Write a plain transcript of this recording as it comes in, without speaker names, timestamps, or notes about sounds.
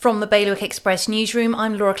From the Bailiwick Express newsroom,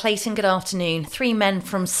 I'm Laura Clayton. Good afternoon. 3 men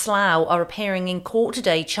from Slough are appearing in court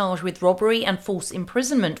today charged with robbery and false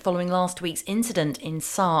imprisonment following last week's incident in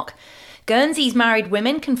Sark. Guernsey's married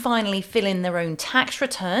women can finally fill in their own tax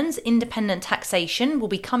returns. Independent taxation will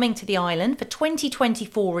be coming to the island for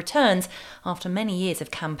 2024 returns after many years of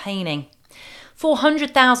campaigning.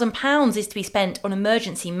 £400,000 is to be spent on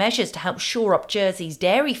emergency measures to help shore up Jersey's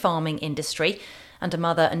dairy farming industry. And a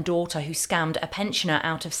mother and daughter who scammed a pensioner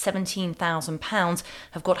out of £17,000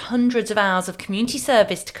 have got hundreds of hours of community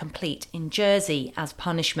service to complete in Jersey as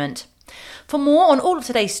punishment. For more on all of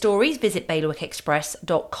today's stories, visit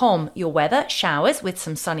bailiwickexpress.com. Your weather: showers with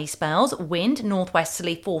some sunny spells, wind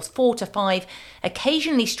northwesterly force 4 to 5,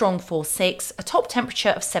 occasionally strong force 6, a top temperature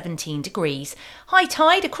of 17 degrees. High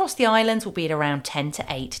tide across the islands will be at around 10 to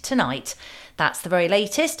 8 tonight. That's the very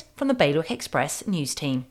latest from the Bailiwick Express news team.